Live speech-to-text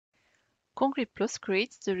ConCrete Plus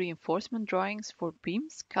creates the reinforcement drawings for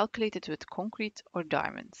beams calculated with concrete or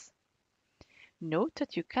diamonds. Note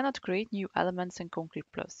that you cannot create new elements in ConCrete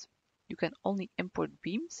Plus. You can only import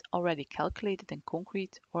beams already calculated in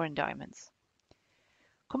concrete or in diamonds.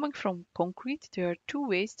 Coming from ConCrete, there are two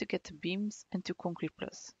ways to get the beams into ConCrete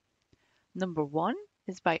Plus. Number one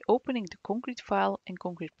is by opening the ConCrete file in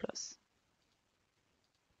ConCrete Plus.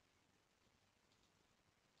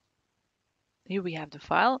 Here we have the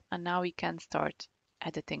file, and now we can start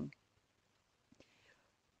editing.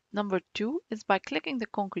 Number two is by clicking the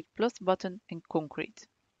ConCrete Plus button in ConCrete.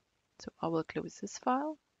 So I will close this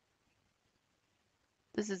file.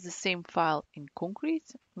 This is the same file in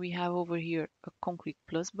ConCrete. We have over here a ConCrete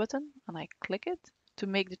Plus button, and I click it to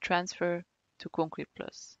make the transfer to ConCrete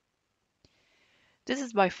Plus. This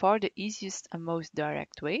is by far the easiest and most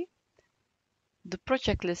direct way. The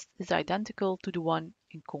project list is identical to the one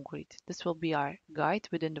in ConCrete. This will be our guide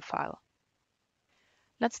within the file.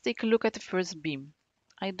 Let's take a look at the first beam.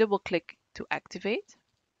 I double-click to activate.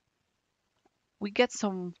 We get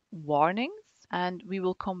some warnings, and we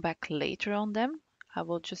will come back later on them. I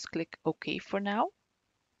will just click OK for now.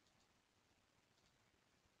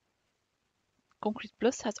 ConCrete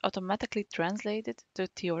Plus has automatically translated the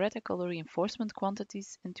theoretical reinforcement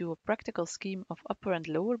quantities into a practical scheme of upper and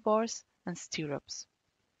lower bars and stirrups.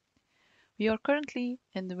 We are currently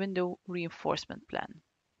in the window Reinforcement Plan,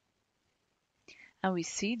 and we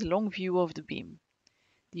see the long view of the beam.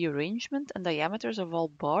 The arrangement and diameters of all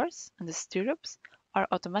bars and the stirrups are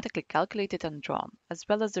automatically calculated and drawn, as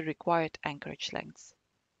well as the required anchorage lengths.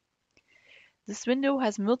 This window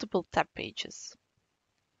has multiple tab pages,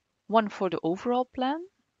 one for the overall plan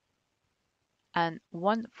and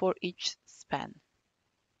one for each span.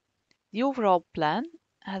 The overall plan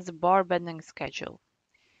has a bar bending schedule.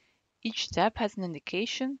 Each tab has an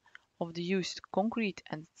indication of the used concrete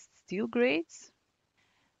and steel grades,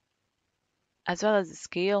 as well as the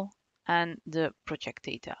scale and the project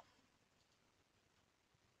data.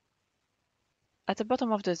 At the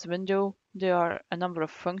bottom of this window, there are a number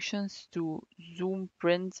of functions to zoom,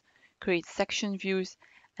 print, create section views,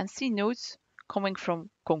 and see notes coming from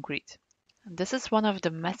ConCrete. This is one of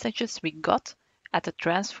the messages we got at the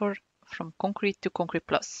transfer from ConCrete to ConCrete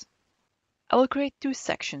Plus. I will create two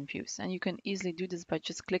section views, and you can easily do this by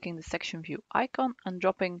just clicking the section view icon and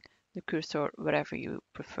dropping the cursor wherever you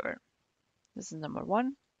prefer. This is number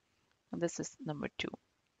one, and this is number two.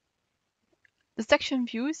 The section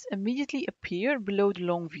views immediately appear below the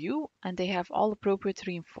long view, and they have all appropriate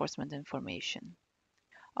reinforcement information.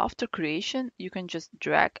 After creation, you can just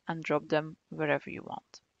drag and drop them wherever you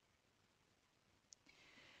want.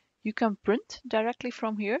 You can print directly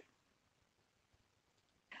from here,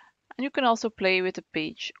 and you can also play with the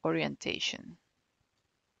page orientation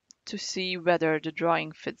to see whether the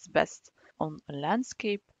drawing fits best on a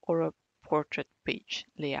landscape or a portrait page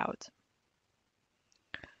layout.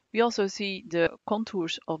 We also see the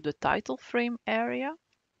contours of the title frame area.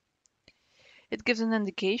 It gives an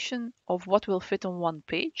indication of what will fit on one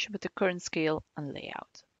page with the current scale and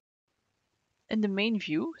layout. In the main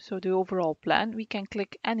view, so the overall plan, we can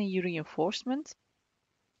click any reinforcement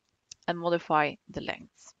and modify the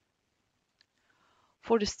lengths.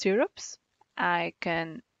 For the stirrups, I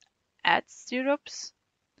can add stirrups.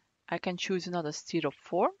 I can choose another stirrup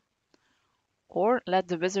form, or let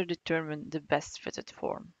the wizard determine the best fitted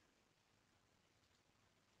form.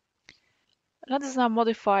 Let us now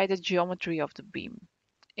modify the geometry of the beam.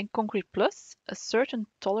 In ConCrete Plus, a certain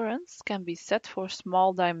tolerance can be set for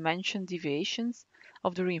small dimension deviations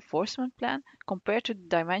of the reinforcement plan compared to the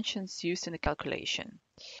dimensions used in the calculation.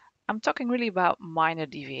 I'm talking really about minor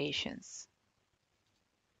deviations.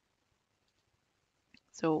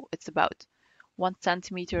 So it's about 1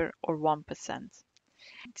 centimeter or 1%.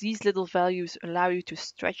 These little values allow you to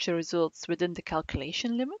stretch the results within the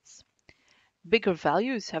calculation limits. Bigger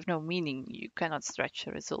values have no meaning. You cannot stretch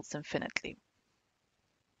the results infinitely.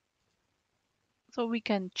 So we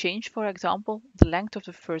can change, for example, the length of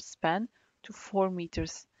the first span to 4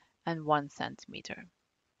 meters and 1 centimeter.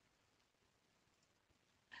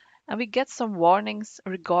 And we get some warnings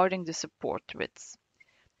regarding the support widths.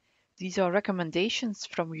 These are recommendations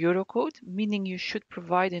from Eurocode, meaning you should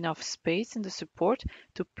provide enough space in the support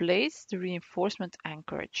to place the reinforcement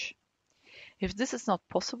anchorage. If this is not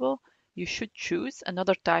possible, you should choose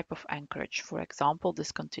another type of anchorage, for example,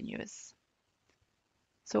 discontinuous.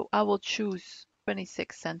 So I will choose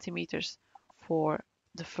 26 centimeters for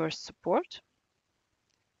the first support.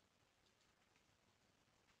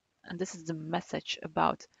 And this is the message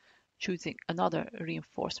about choosing another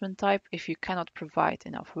reinforcement type if you cannot provide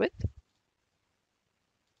enough width.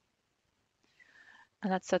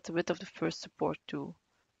 And let's set the width of the first support to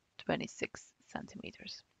 26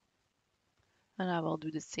 centimeters. And I will do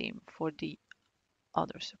the same for the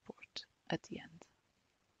other support at the end.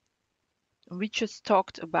 We just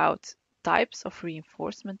talked about types of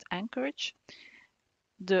reinforcement anchorage.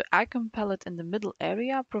 The icon palette in the middle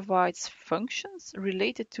area provides functions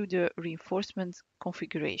related to the reinforcement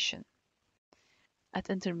configuration. At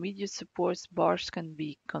intermediate supports, bars can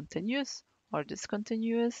be continuous or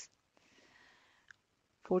discontinuous.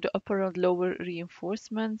 For the upper and lower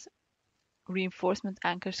reinforcement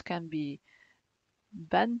anchors can be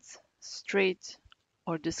bent, straight,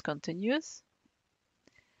 or discontinuous.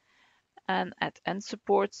 And at end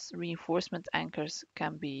supports, reinforcement anchors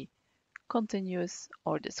can be continuous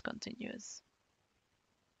or discontinuous.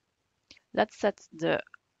 Let's set the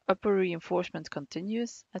upper reinforcement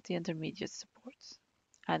continuous at the intermediate supports.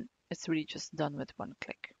 And it's really just done with one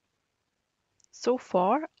click. So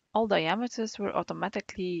far, all diameters were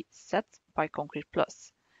automatically set by ConCrete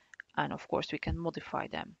Plus, and of course we can modify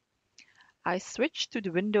them. I switch to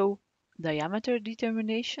the window diameter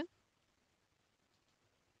determination.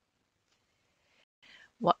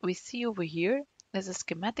 What we see over here is a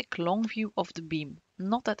schematic long view of the beam,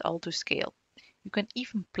 not at all to scale. You can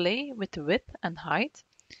even play with the width and height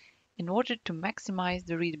in order to maximize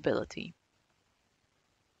the readability.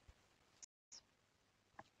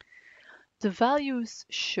 The values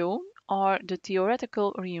shown are the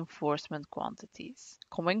theoretical reinforcement quantities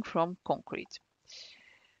coming from ConCrete.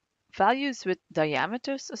 Values with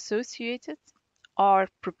diameters associated are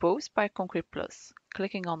proposed by ConCrete Plus.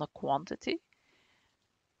 Clicking on a quantity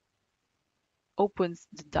opens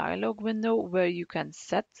the dialog window where you can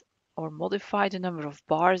set or modify the number of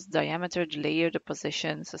bars, diameter, the layer, the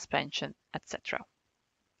position, suspension, etc.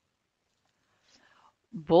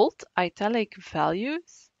 Bold italic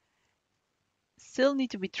values still need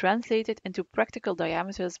to be translated into practical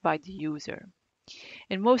diameters by the user.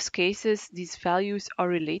 In most cases, these values are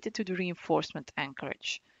related to the reinforcement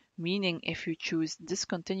anchorage, meaning if you choose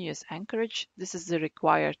discontinuous anchorage, this is the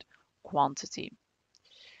required quantity.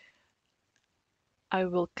 I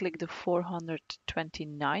will click the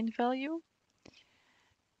 429 value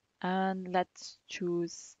and let's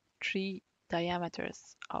choose 3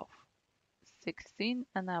 diameters of 16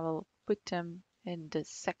 and I will put them in the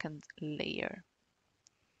second layer.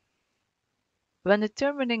 When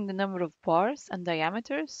determining the number of bars and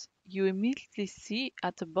diameters, you immediately see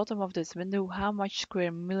at the bottom of this window how much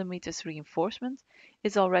square millimeters reinforcement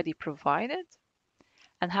is already provided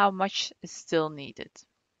and how much is still needed.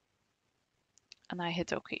 And I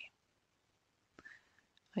hit OK.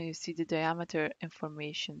 And you see the diameter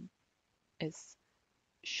information is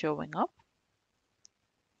showing up.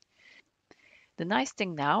 The nice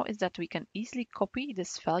thing now is that we can easily copy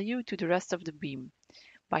this value to the rest of the beam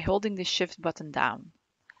by holding the Shift button down.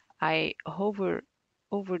 I hover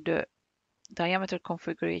over the diameter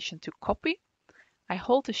configuration to copy. I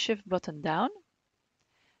hold the Shift button down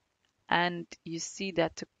and you see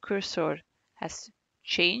that the cursor has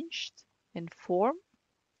changed in form.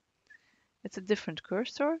 It's a different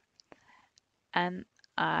cursor and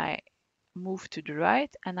I move to the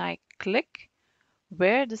right and I click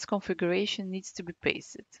where this configuration needs to be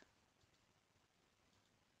pasted.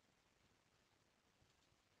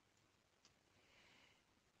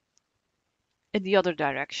 In the other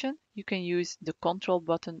direction, you can use the Control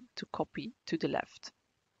button to copy to the left.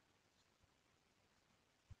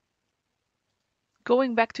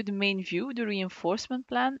 Going back to the main view, the reinforcement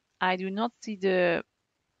plan, I do not see the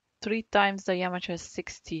 3 times diameter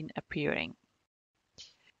 16 appearing.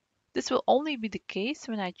 This will only be the case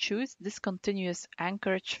when I choose discontinuous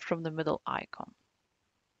anchorage from the middle icon.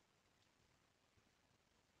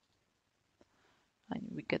 And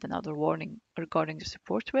we get another warning regarding the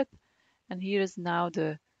support width. And here is now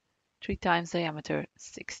the 3 times diameter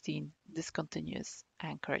 16 discontinuous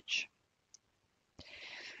anchorage.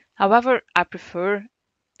 However, I prefer,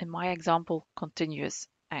 in my example, continuous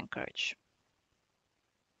anchorage.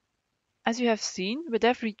 As you have seen, with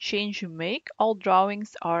every change you make, all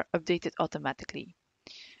drawings are updated automatically.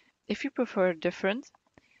 If you prefer different,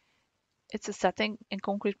 it's a setting in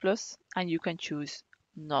ConCrete Plus and you can choose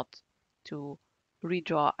not to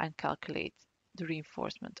redraw and calculate the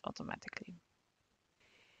reinforcement automatically.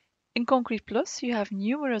 In ConCrete Plus, you have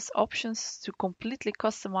numerous options to completely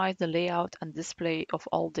customize the layout and display of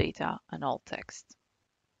all data and all text.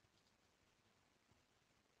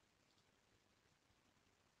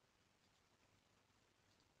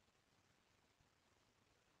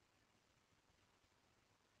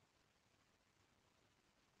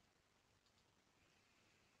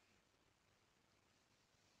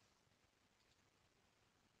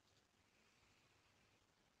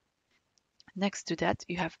 Next to that,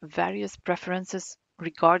 you have various preferences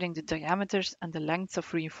regarding the diameters and the lengths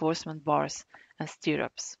of reinforcement bars and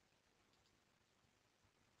stirrups.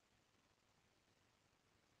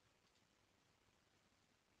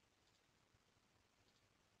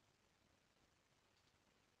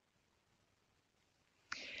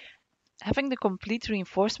 Having the complete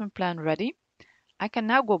reinforcement plan ready, I can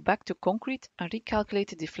now go back to ConCrete and recalculate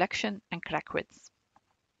the deflection and crack widths.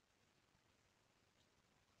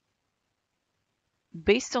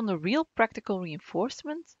 Based on the real practical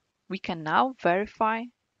reinforcement, we can now verify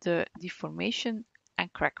the deformation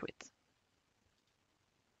and crack width.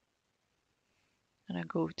 And I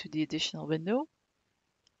go to the additional window.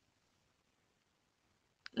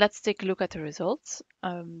 Let's take a look at the results.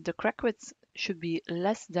 The crack width should be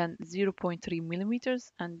less than 0.3 millimeters,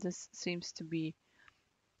 and this seems to be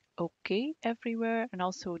okay everywhere, and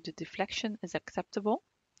also the deflection is acceptable.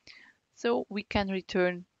 So we can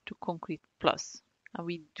return to ConCrete Plus, and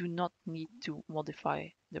we do not need to modify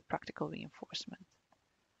the practical reinforcement.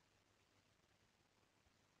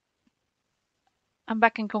 I'm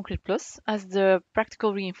back in ConCrete Plus. As the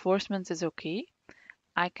practical reinforcement is okay,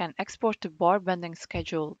 I can export the bar bending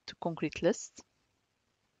schedule to ConCrete List.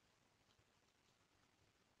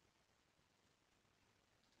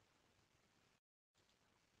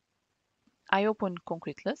 I open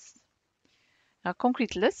ConCrete List. Now,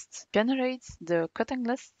 ConCrete List generates the cutting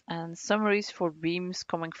list and summaries for beams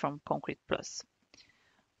coming from ConCrete Plus.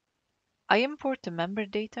 I import the member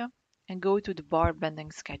data and go to the bar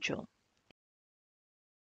bending schedule.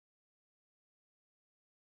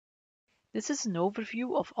 This is an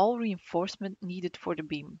overview of all reinforcement needed for the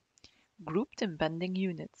beam, grouped in bending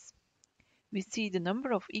units. We see the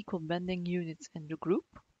number of equal bending units in the group,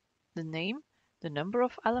 the name, the number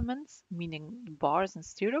of elements, meaning bars and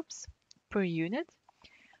stirrups, per unit,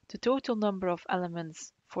 the total number of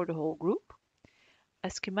elements for the whole group, a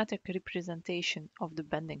schematic representation of the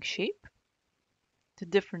bending shape, the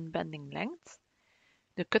different bending lengths,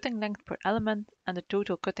 the cutting length per element, and the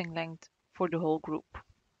total cutting length for the whole group.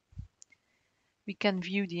 We can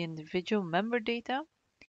view the individual member data,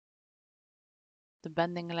 the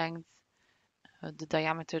bending length, the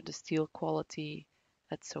diameter, the steel quality,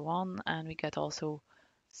 and so on. And we get also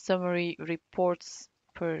summary reports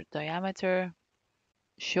per diameter,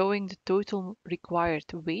 showing the total required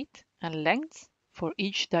weight and length for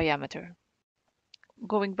each diameter.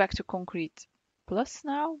 Going back to ConCrete Plus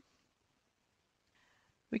now,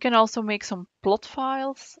 we can also make some plot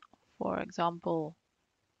files. For example,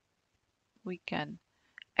 we can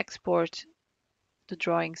export the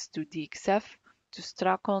drawings to DXF, to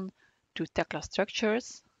Stracon, to Tekla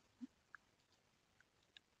Structures,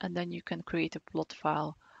 and then you can create a plot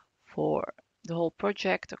file for the whole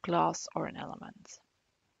project, a class, or an element.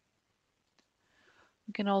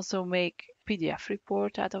 You can also make a PDF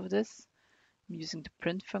report out of this. I'm using the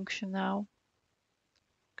print function now.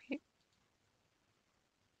 Okay.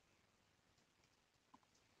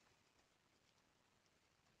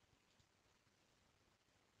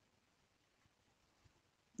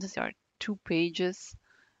 These are 2 pages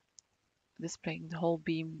displaying the whole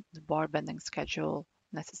beam, the bar bending schedule,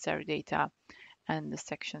 necessary data, and the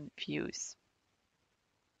section views.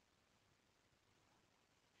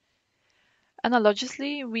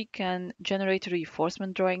 Analogously, we can generate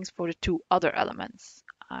reinforcement drawings for the 2 other elements.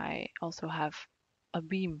 I also have a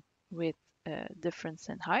beam with a difference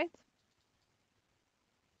in height.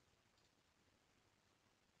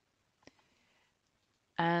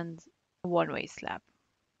 And a one-way slab.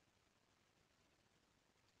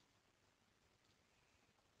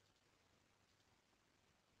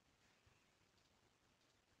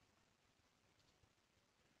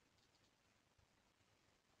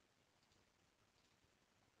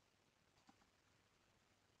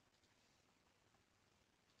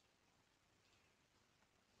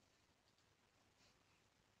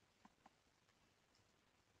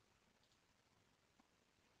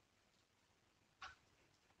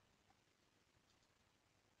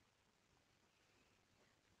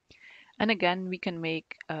 And again, we can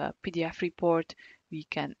make a PDF report. We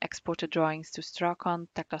can export the drawings to Stracon,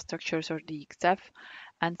 Tekla Structures, or DXF,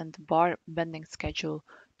 and the bar bending schedule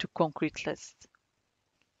to ConCrete List.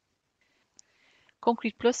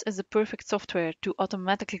 ConCrete Plus is the perfect software to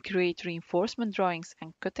automatically create reinforcement drawings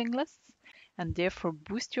and cutting lists, and therefore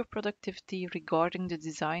boost your productivity regarding the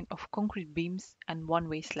design of concrete beams and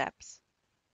one-way slabs.